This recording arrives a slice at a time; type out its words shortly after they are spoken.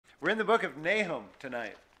We're in the book of Nahum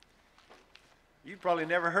tonight. You've probably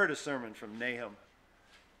never heard a sermon from Nahum.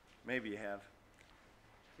 Maybe you have.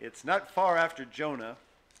 It's not far after Jonah.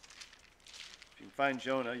 If you can find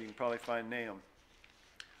Jonah, you can probably find Nahum.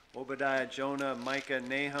 Obadiah, Jonah, Micah,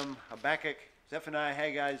 Nahum, Habakkuk, Zephaniah,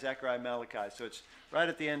 Haggai, Zechariah, Malachi. So it's right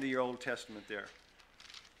at the end of your Old Testament there.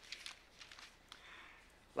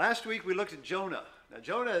 Last week we looked at Jonah. Now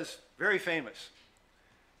Jonah is very famous.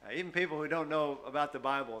 Even people who don't know about the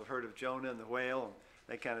Bible have heard of Jonah and the whale and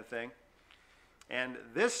that kind of thing. And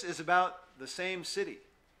this is about the same city.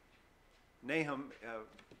 Nahum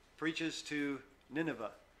preaches to Nineveh,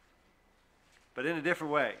 but in a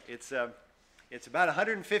different way. It's about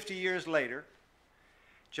 150 years later.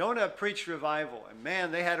 Jonah preached revival, and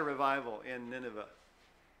man, they had a revival in Nineveh.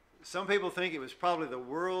 Some people think it was probably the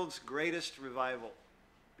world's greatest revival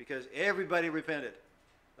because everybody repented,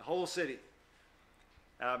 the whole city.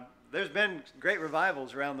 There's been great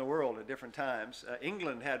revivals around the world at different times.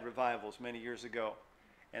 England had revivals many years ago.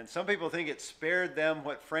 And some people think it spared them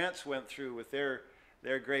what France went through with their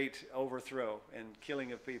great overthrow and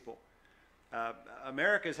killing of people.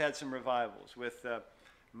 America's had some revivals with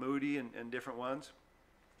Moody and different ones.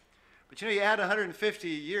 But you add 150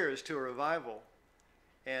 years to a revival,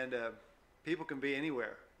 and people can be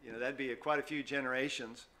anywhere. That'd be quite a few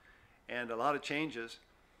generations and a lot of changes.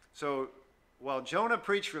 So while Jonah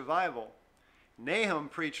preached revival, Nahum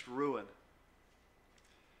preached ruin.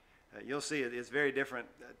 You'll see it's very different.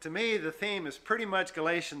 To me, the theme is pretty much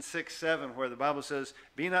Galatians 6:7, where the Bible says,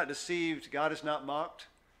 "Be not deceived, God is not mocked.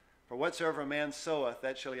 For whatsoever a man soweth,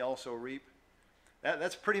 that shall he also reap."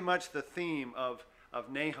 That's pretty much the theme of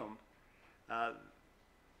Nahum.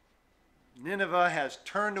 Nineveh has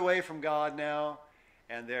turned away from God now,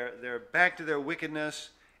 and they're back to their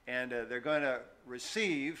wickedness, and they're going to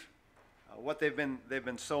receive what they've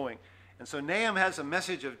been sowing. And so Nahum has a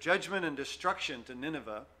message of judgment and destruction to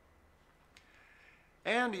Nineveh.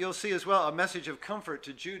 And you'll see as well a message of comfort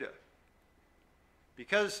to Judah.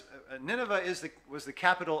 Because Nineveh was the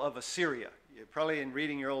capital of Assyria. Probably in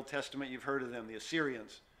reading your Old Testament, you've heard of them, the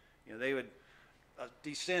Assyrians. They would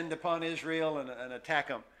descend upon Israel and attack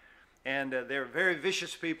them. And they're very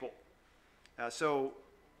vicious people. So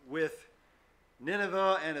with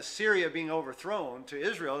Nineveh and Assyria being overthrown to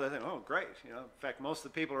Israel, they think, oh, great. In fact, most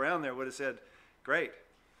of the people around there would have said, great.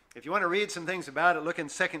 If you want to read some things about it, look in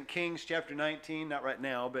 2 Kings chapter 19, not right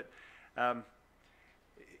now, but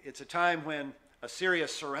it's a time when Assyria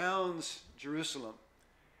surrounds Jerusalem.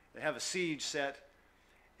 They have a siege set,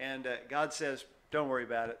 and God says, don't worry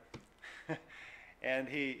about it. And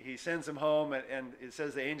he sends them home, and it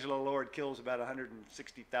says the angel of the Lord kills about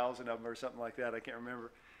 160,000 of them or something like that. I can't remember.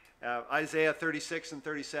 Isaiah 36 and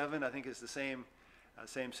 37, I think, is the same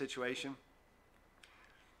situation.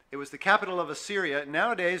 It was the capital of Assyria.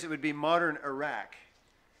 Nowadays, it would be modern Iraq.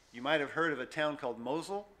 You might have heard of a town called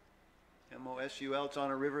Mosul, M-O-S-U-L. It's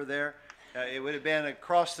on a river there. It would have been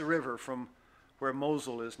across the river from where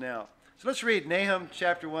Mosul is now. So let's read Nahum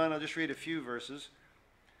chapter 1. I'll just read a few verses.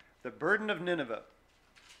 The burden of Nineveh.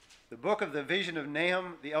 The book of the vision of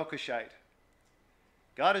Nahum the Elkoshite.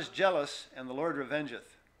 God is jealous, and the Lord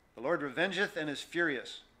revengeth. The Lord revengeth and is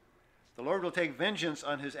furious. The Lord will take vengeance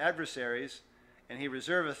on his adversaries, and he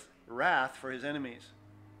reserveth wrath for his enemies.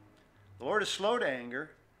 The Lord is slow to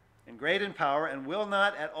anger, and great in power, and will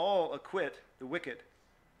not at all acquit the wicked.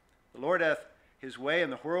 The Lord hath his way in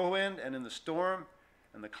the whirlwind and in the storm,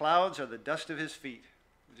 and the clouds are the dust of his feet.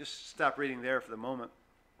 We'll just stop reading there for the moment.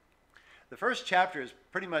 The first chapter is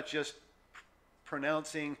pretty much just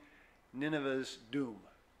pronouncing Nineveh's doom.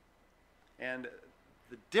 And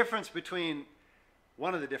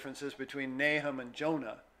one of the differences between Nahum and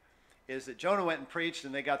Jonah is that Jonah went and preached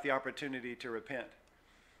and they got the opportunity to repent.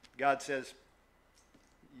 God says,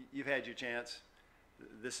 you've had your chance.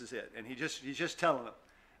 This is it. And he's just telling them,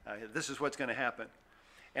 this is what's going to happen.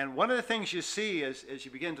 And one of the things you see as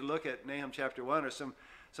you begin to look at Nahum chapter 1 are some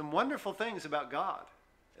wonderful things about God.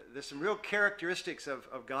 There's some real characteristics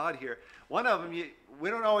of God here. One of them we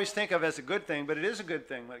don't always think of as a good thing, but it is a good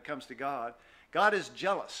thing when it comes to God. God is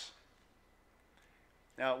jealous.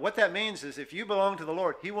 Now, what that means is if you belong to the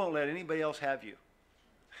Lord, he won't let anybody else have you.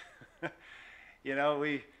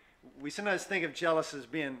 We sometimes think of jealous as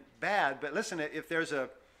being bad, but listen, if there's a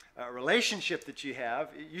relationship that you have,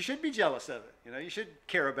 you should be jealous of it. You should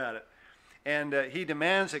care about it. And he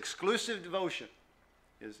demands exclusive devotion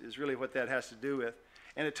is really what that has to do with.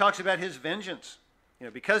 And it talks about his vengeance.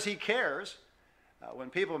 Because he cares, when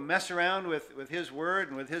people mess around with his word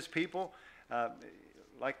and with his people,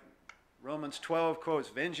 like Romans 12 quotes,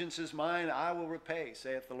 "Vengeance is mine, I will repay,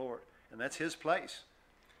 saith the Lord." And that's his place.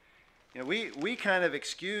 we kind of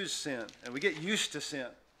excuse sin, and we get used to sin.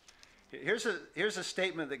 Here's a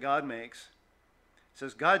statement that God makes. It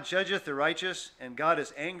says, God judgeth the righteous, and God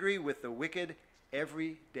is angry with the wicked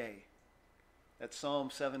every day. That's Psalm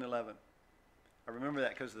 7:11. I remember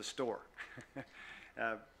that because of the store.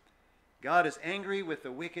 God is angry with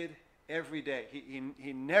the wicked every day.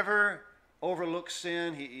 He never overlooks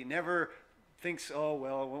sin. He never thinks, oh,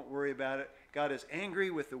 well, I won't worry about it. God is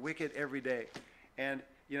angry with the wicked every day. And,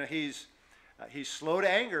 he's slow to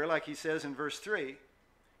anger, like he says in verse 3.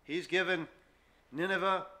 He's given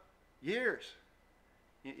Nineveh years.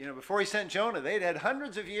 Before he sent Jonah, they'd had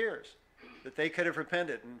hundreds of years that they could have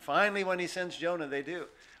repented. And finally, when he sends Jonah, they do.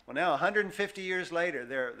 Well, now 150 years later,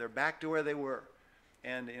 they're back to where they were.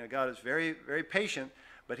 And God is very, very patient,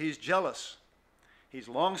 but he's jealous. He's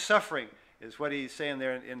long-suffering, is what he's saying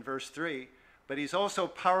there in verse 3. But he's also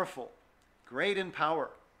powerful, great in power.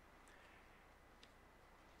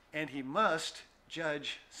 And he must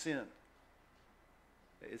judge sin.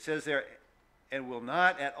 It says there, and will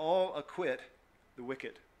not at all acquit the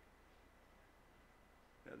wicked.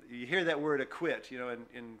 You hear that word acquit,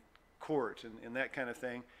 in court and that kind of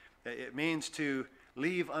thing. It means to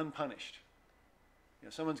leave unpunished.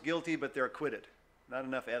 Someone's guilty, but they're acquitted. Not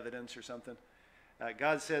enough evidence or something.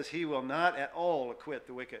 God says he will not at all acquit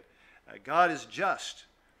the wicked. God is just.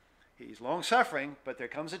 He's long-suffering, but there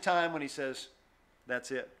comes a time when he says,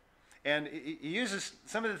 that's it. And he uses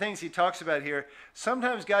some of the things he talks about here.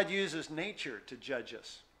 Sometimes God uses nature to judge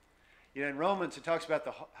us. In Romans, it talks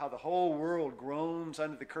about how the whole world groans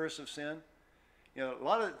under the curse of sin. A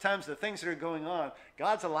lot of times the things that are going on,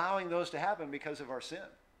 God's allowing those to happen because of our sin.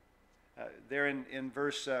 There in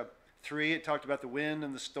verse 3, it talked about the wind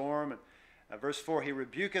and the storm. And verse 4, he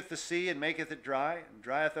rebuketh the sea and maketh it dry, and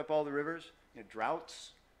drieth up all the rivers. Droughts.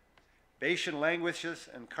 Bashan languisheth,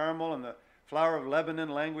 and Carmel, and the flower of Lebanon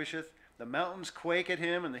languisheth. The mountains quake at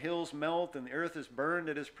him, and the hills melt, and the earth is burned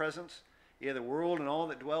at his presence. Yea, the world and all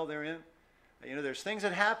that dwell therein. There's things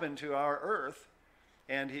that happen to our earth,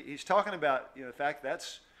 and he's talking about the fact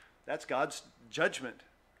that's God's judgment,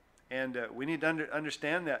 and we need to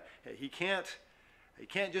understand that he can't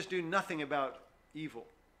just do nothing about evil.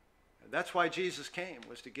 That's why Jesus came,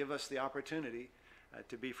 was to give us the opportunity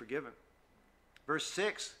to be forgiven. Verse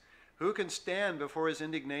 6. Who can stand before his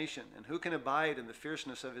indignation, and who can abide in the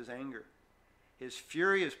fierceness of his anger? His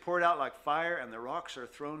fury is poured out like fire, and the rocks are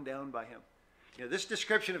thrown down by him. This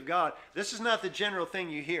description of God, this is not the general thing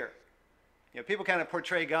you hear. People kind of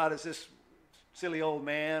portray God as this silly old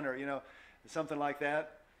man, or something like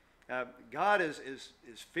that. God is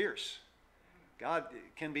fierce. God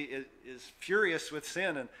is furious with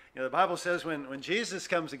sin, and the Bible says when Jesus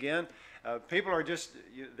comes again, people are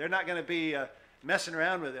they're not going to be messing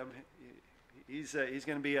around with him. He's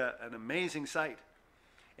going to be an amazing sight.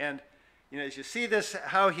 And as you see this,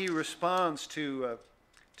 how he responds to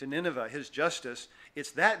Nineveh, his justice,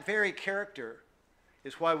 it's that very character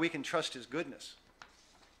is why we can trust his goodness.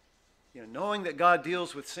 Knowing that God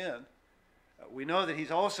deals with sin, we know that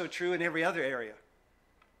he's also true in every other area.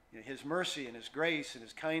 His mercy and his grace and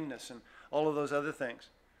his kindness and all of those other things.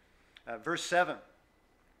 Verse 7,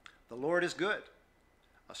 the Lord is good,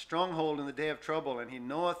 a stronghold in the day of trouble, and he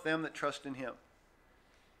knoweth them that trust in him.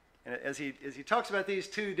 And as he talks about these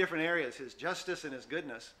two different areas, his justice and his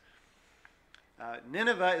goodness,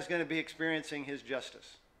 Nineveh is going to be experiencing his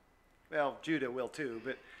justice. Well, Judah will too,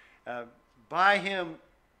 but by him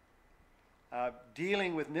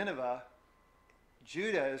dealing with Nineveh,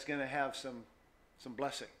 Judah is going to have some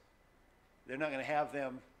blessing. They're not going to have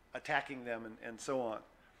them attacking them and so on.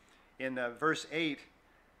 In verse 8,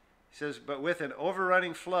 he says, but with an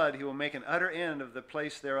overrunning flood he will make an utter end of the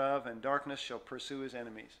place thereof, and darkness shall pursue his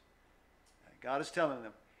enemies. God is telling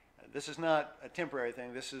them, this is not a temporary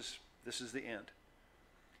thing, this is the end.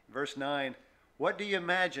 Verse 9, what do you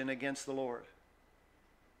imagine against the Lord?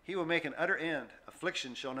 He will make an utter end.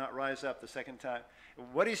 Affliction shall not rise up the second time.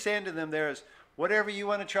 What he's saying to them there is, whatever you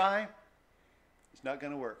want to try, it's not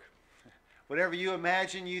going to work. Whatever you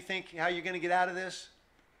imagine, you think how you're going to get out of this,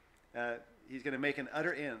 he's going to make an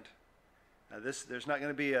utter end. There's not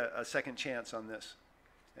going to be a second chance on this.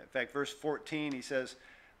 In fact, verse 14, he says,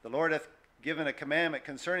 the Lord hath given a commandment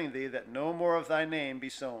concerning thee, that no more of thy name be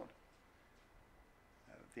sown.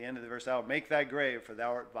 At the end of the verse, I will make thy grave, for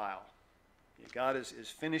thou art vile. God is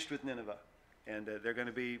finished with Nineveh, and they're going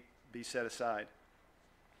to be set aside.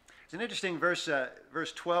 It's an interesting verse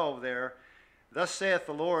 12 there. Thus saith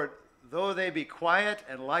the Lord, though they be quiet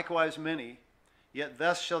and likewise many, yet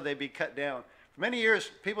thus shall they be cut down. For many years,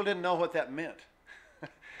 people didn't know what that meant.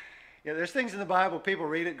 There's things in the Bible, people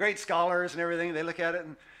read it, great scholars and everything, they look at it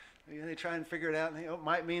and They try and figure it out, and it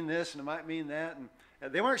might mean this and it might mean that.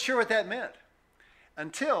 And they weren't sure what that meant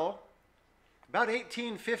until about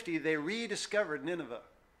 1850 they rediscovered Nineveh,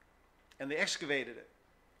 and they excavated it,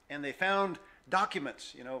 and they found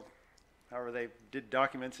documents, however they did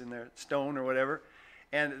documents in their stone or whatever,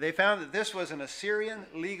 and they found that this was an Assyrian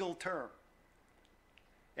legal term.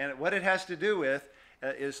 And what it has to do with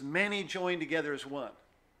is many joined together as one,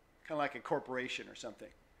 kind of like a corporation or something.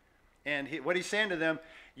 And what he's saying to them,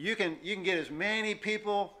 you can get as many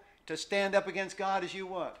people to stand up against God as you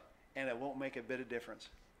want, and it won't make a bit of difference.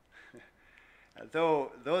 Though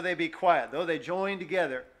they be quiet, though they join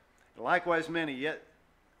together, likewise many, yet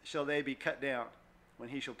shall they be cut down when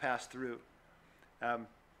he shall pass through.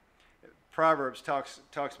 Proverbs talks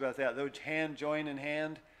about that. Though hand join in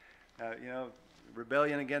hand,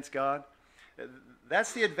 rebellion against God.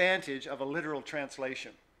 That's the advantage of a literal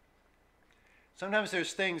translation. Sometimes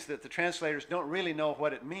there's things that the translators don't really know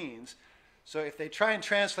what it means. So if they try and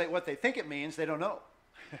translate what they think it means, they don't know.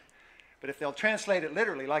 But if they'll translate it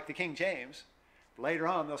literally, like the King James, later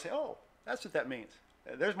on they'll say, oh, that's what that means.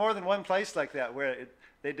 There's more than one place like that where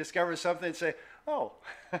they discover something and say, oh.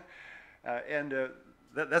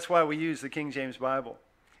 That's why we use the King James Bible.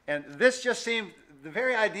 And this just seemed, the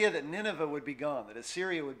very idea that Nineveh would be gone, that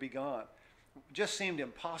Assyria would be gone, just seemed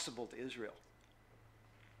impossible to Israel.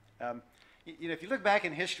 If you look back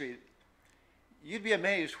in history, you'd be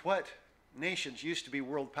amazed what nations used to be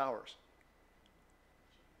world powers.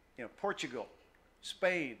 Portugal,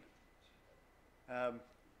 Spain,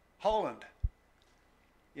 Holland.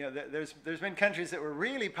 There's been countries that were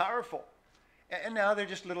really powerful, and now they're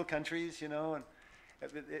just little countries. And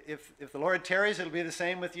if the Lord tarries, it'll be the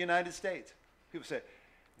same with the United States. People say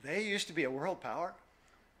they used to be a world power,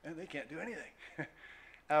 and they can't do anything.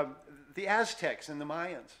 The Aztecs and the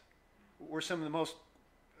Mayans were some of the most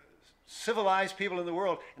civilized people in the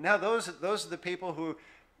world, and now those are the people who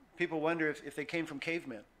people wonder if they came from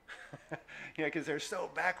cavemen, because they're so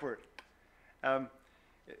backward.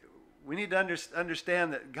 We need to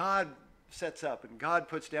understand that God sets up and God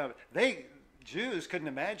puts down. Jews couldn't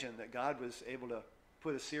imagine that God was able to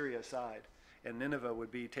put Assyria aside and Nineveh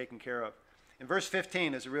would be taken care of. In verse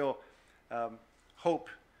 15 is a real hope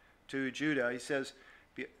to Judah. He says,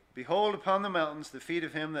 Behold upon the mountains the feet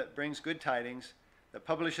of him that brings good tidings, that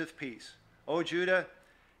publisheth peace. O Judah,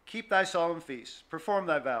 keep thy solemn feasts, perform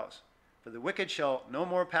thy vows, for the wicked shall no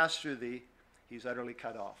more pass through thee. He's utterly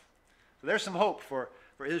cut off. So there's some hope for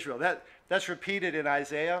Israel. That's repeated in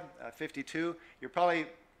Isaiah 52. You're probably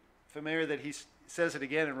familiar that he says it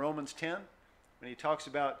again in Romans 10 when he talks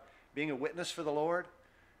about being a witness for the Lord.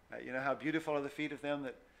 How beautiful are the feet of them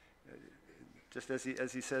that, just as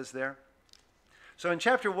he says there. So in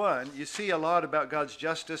chapter 1, you see a lot about God's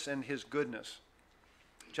justice and his goodness.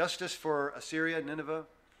 Justice for Assyria, Nineveh,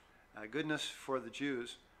 goodness for the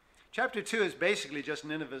Jews. Chapter 2 is basically just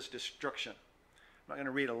Nineveh's destruction. I'm not going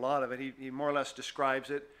to read a lot of it. He more or less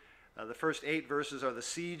describes it. The first 8 verses are the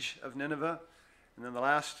siege of Nineveh, and then the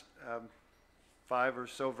last 5 or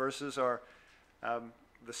so verses are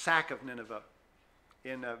the sack of Nineveh.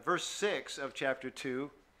 In verse 6 of chapter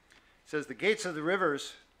 2, it says, The gates of the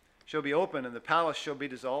rivers shall be opened, and the palace shall be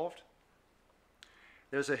dissolved.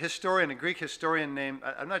 There's a Greek historian named,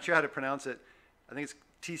 I'm not sure how to pronounce it, I think it's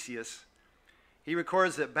Ctesias. He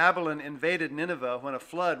records that Babylon invaded Nineveh when a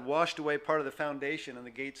flood washed away part of the foundation and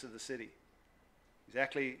the gates of the city.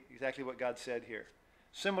 Exactly what God said here.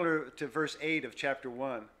 Similar to verse 8 of chapter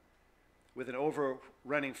 1. With an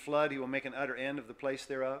overrunning flood, he will make an utter end of the place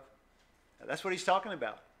thereof. That's what he's talking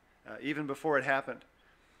about, even before it happened.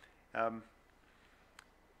 In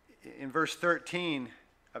verse 13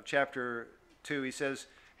 of chapter 2, he says,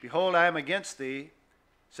 Behold, I am against thee,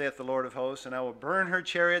 saith the Lord of hosts, and I will burn her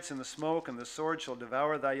chariots in the smoke, and the sword shall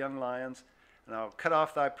devour thy young lions, and I will cut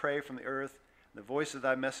off thy prey from the earth, and the voice of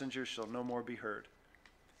thy messengers shall no more be heard.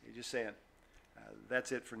 He's just saying,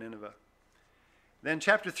 that's it for Nineveh. Then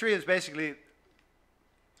chapter 3 is basically,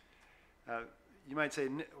 you might say,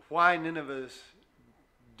 why Nineveh's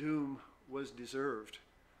doom was deserved.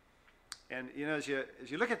 And as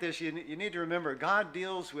you look at this, you need to remember God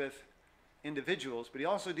deals with individuals, but he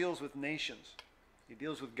also deals with nations. He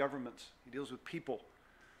deals with governments. He deals with people.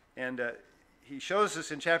 And he shows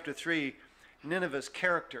us in chapter 3 Nineveh's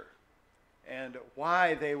character and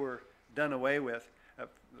why they were done away with.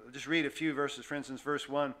 Just read a few verses. For instance, verse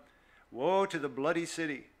 1, Woe to the bloody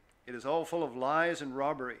city! It is all full of lies and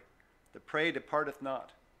robbery. The prey departeth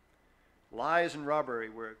not. Lies and robbery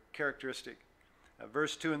were characteristic.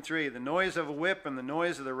 Verse 2 and 3, The noise of a whip and the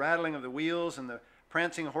noise of the rattling of the wheels and the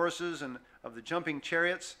prancing horses and of the jumping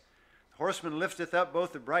chariots. The horseman lifteth up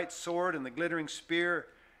both the bright sword and the glittering spear,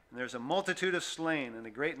 And there's a multitude of slain, and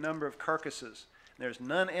a great number of carcasses. And there's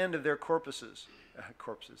none end of their corpses.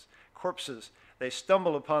 Corpses. They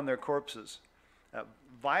stumble upon their corpses.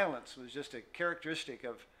 Violence was just a characteristic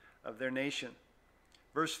of their nation.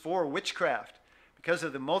 Verse 4, witchcraft. Because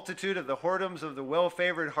of the multitude of the whoredoms of the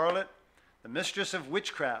well-favored harlot, the mistress of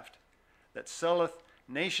witchcraft, that selleth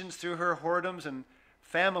nations through her whoredoms and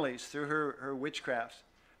families through her witchcrafts.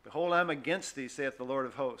 Behold, I am against thee, saith the Lord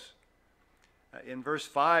of hosts. In verse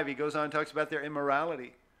 5, he goes on and talks about their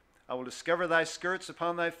immorality. I will discover thy skirts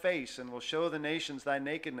upon thy face, and will show the nations thy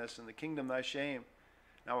nakedness, and the kingdom thy shame.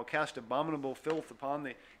 And I will cast abominable filth upon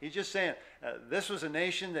thee. He's just saying, this was a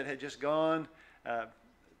nation that had just gone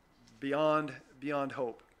beyond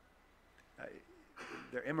hope.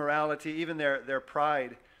 Their immorality, even their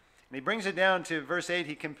pride. And he brings it down to verse 8.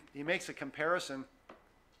 He makes a comparison.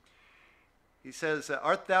 He says,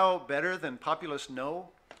 art thou better than populous No?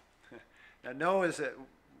 Now, No is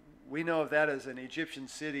we know of that as an Egyptian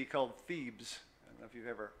city called Thebes. I don't know if you've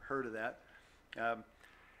ever heard of that.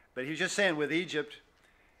 But he's just saying with Egypt,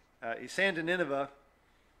 he's saying to Nineveh,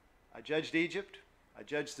 I judged Egypt. I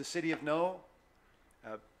judged the city of No.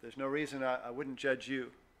 There's no reason I wouldn't judge you.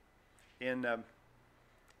 In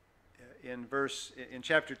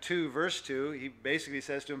chapter 2, verse 2, he basically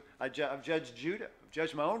says to him, I've judged Judah. I've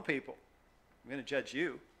judged my own people. I'm going to judge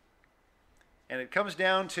you. And it comes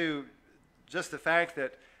down to just the fact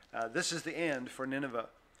that this is the end for Nineveh.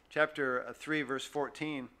 Chapter 3, verse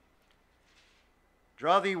 14.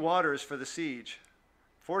 Draw thee waters for the siege.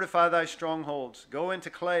 Fortify thy strongholds. Go into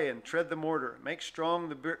clay and tread the mortar. Make strong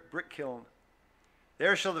the brick kiln.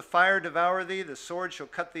 There shall the fire devour thee. The sword shall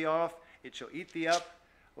cut thee off. It shall eat thee up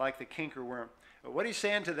like the cankerworm. But what he's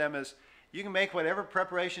saying to them is, you can make whatever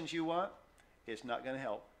preparations you want. It's not going to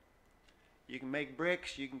help. You can make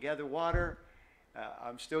bricks. You can gather water.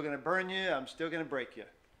 I'm still going to burn you. I'm still going to break you.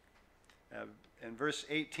 In verse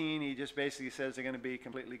 18, he just basically says they're going to be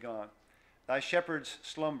completely gone. Thy shepherds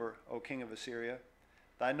slumber, O king of Assyria.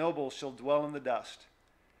 Thy nobles shall dwell in the dust.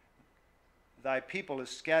 Thy people is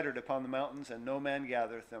scattered upon the mountains, and no man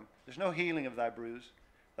gathereth them. There's no healing of thy bruise.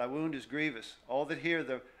 Thy wound is grievous. All that hear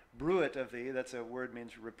the bruit of thee, that's a word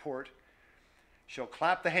means report, shall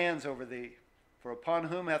clap the hands over thee. For upon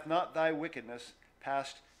whom hath not thy wickedness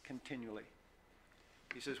passed continually?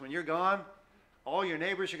 He says, when you're gone, all your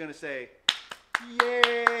neighbors are going to say,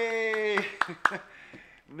 yay!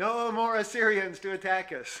 No more Assyrians to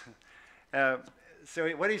attack us. So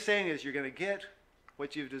what he's saying is, you're going to get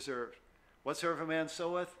what you've deserved. Whatsoever a man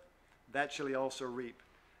soweth, that shall he also reap.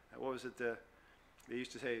 What was it? They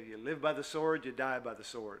used to say, you live by the sword, you die by the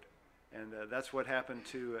sword. And that's what happened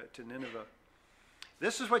to Nineveh.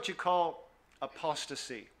 This is what you call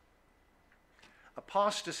apostasy.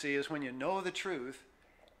 Apostasy is when you know the truth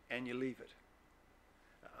and you leave it.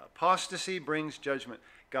 Apostasy brings judgment.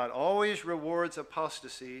 God always rewards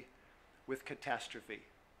apostasy with catastrophe.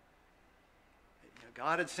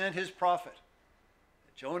 God had sent his prophet.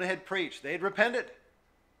 Jonah had preached. They had repented.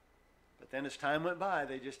 But then as time went by,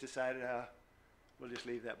 they just decided, we'll just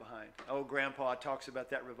leave that behind. Oh, Grandpa talks about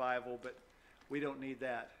that revival, but we don't need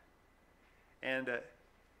that. And,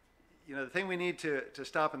 the thing we need to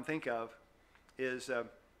stop and think of is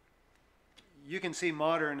you can see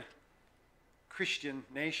modern Christian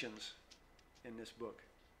nations in this book.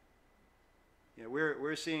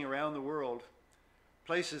 We're seeing around the world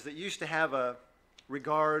places that used to have a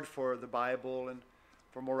regard for the Bible and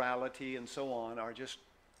for morality and so on are just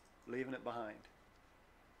leaving it behind.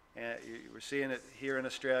 And we're seeing it here in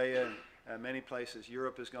Australia and many places.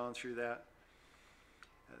 Europe has gone through that.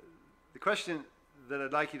 The question that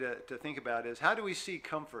I'd like you to think about is, how do we see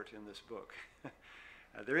comfort in this book?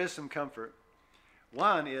 There is some comfort.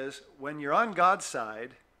 One is, when you're on God's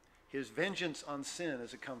side, his vengeance on sin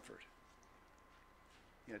is a comfort.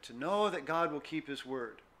 To know that God will keep his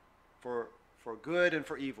word for good and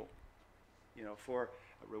for evil. For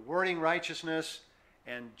rewarding righteousness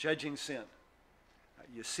and judging sin.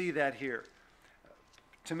 You see that here.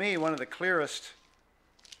 To me, one of the clearest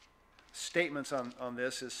statements on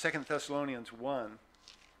this is 2 Thessalonians 1. I'm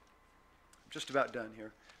just about done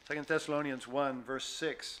here. 2 Thessalonians 1, verse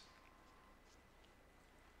 6.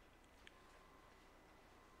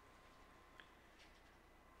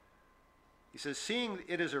 He says, seeing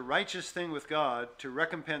it is a righteous thing with God to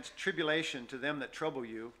recompense tribulation to them that trouble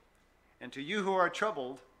you, and to you who are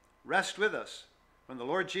troubled, rest with us, when the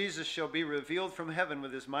Lord Jesus shall be revealed from heaven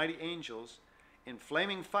with his mighty angels, in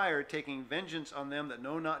flaming fire, taking vengeance on them that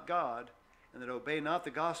know not God, and that obey not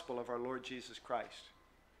the gospel of our Lord Jesus Christ.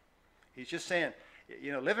 He's just saying,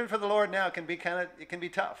 living for the Lord now can be it can be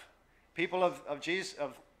tough. People of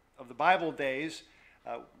the Bible days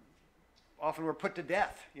often were put to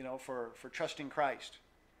death, for trusting Christ.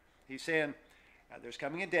 He's saying, there's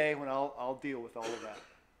coming a day when I'll deal with all of that.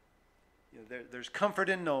 There's comfort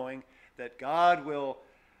in knowing that God will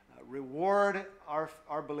reward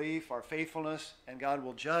our belief, our faithfulness, and God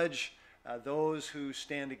will judge those who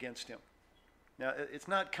stand against him. Now, it's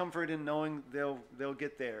not comfort in knowing they'll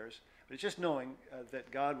get theirs, but it's just knowing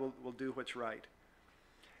that God will do what's right.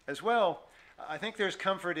 As well, I think there's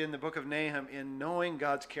comfort in the book of Nahum in knowing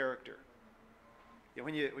God's character.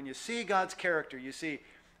 When you see God's character, you see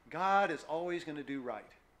God is always going to do right.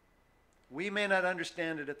 We may not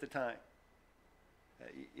understand it at the time.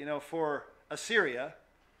 For Assyria,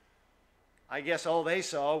 I guess all they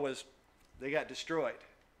saw was they got destroyed.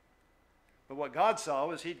 But what God saw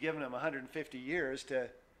was he'd given them 150 years to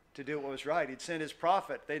do what was right. He'd sent his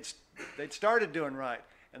prophet. They'd started doing right,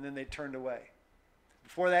 and then they turned away.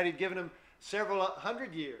 Before that, he'd given them several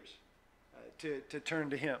hundred years to turn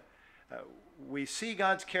to him. We see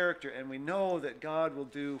God's character, and we know that God will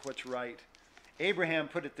do what's right. Abraham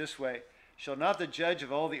put it this way, "Shall not the judge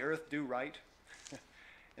of all the earth do right?"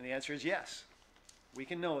 And the answer is yes. We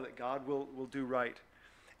can know that God will do right.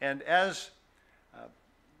 And as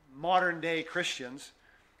modern-day Christians,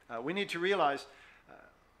 we need to realize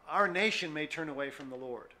our nation may turn away from the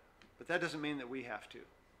Lord, but that doesn't mean that we have to.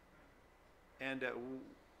 And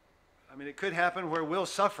it could happen where we'll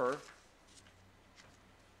suffer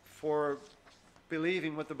for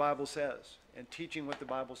believing what the Bible says and teaching what the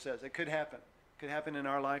Bible says. It could happen. It could happen in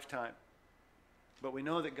our lifetime. But we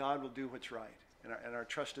know that God will do what's right, and our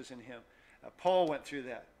trust is in him. Paul went through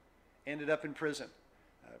that, ended up in prison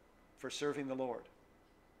for serving the Lord,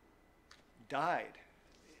 died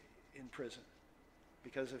in prison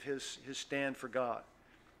because of his stand for God.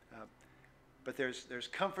 But there's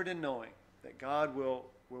comfort in knowing that God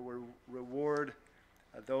will reward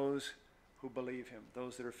those who believe him,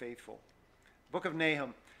 those that are faithful. Book of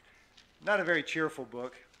Nahum, not a very cheerful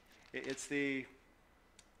book. It's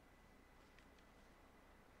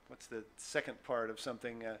what's the second part of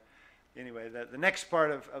something? Anyway, the next part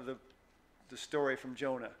of the story from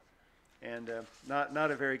Jonah, and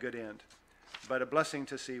not a very good end, but a blessing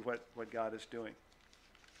to see what God is doing.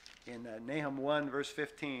 In Nahum 1, verse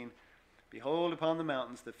 15, "Behold upon the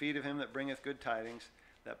mountains the feet of him that bringeth good tidings,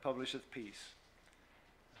 that publisheth peace."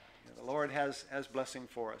 The Lord has blessing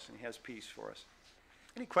for us, and he has peace for us.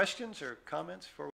 Any questions or comments for